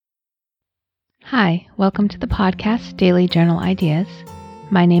Hi, welcome to the podcast Daily Journal Ideas.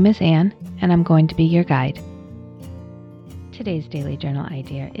 My name is Anne, and I'm going to be your guide. Today's Daily Journal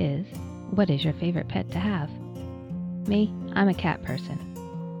idea is, what is your favorite pet to have? Me, I'm a cat person.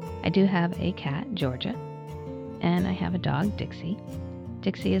 I do have a cat, Georgia, and I have a dog, Dixie.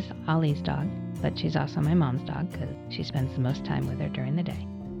 Dixie is Ollie's dog, but she's also my mom's dog because she spends the most time with her during the day.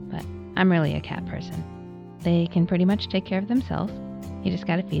 But I'm really a cat person. They can pretty much take care of themselves. You just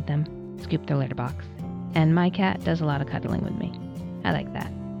gotta feed them, scoop their litter box. And my cat does a lot of cuddling with me. I like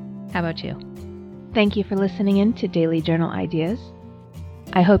that. How about you? Thank you for listening in to Daily Journal Ideas.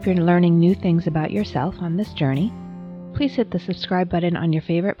 I hope you're learning new things about yourself on this journey. Please hit the subscribe button on your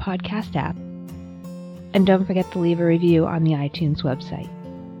favorite podcast app. And don't forget to leave a review on the iTunes website.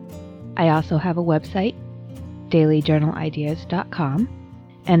 I also have a website,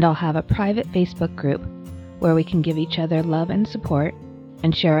 dailyjournalideas.com, and I'll have a private Facebook group where we can give each other love and support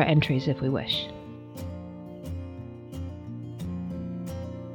and share our entries if we wish.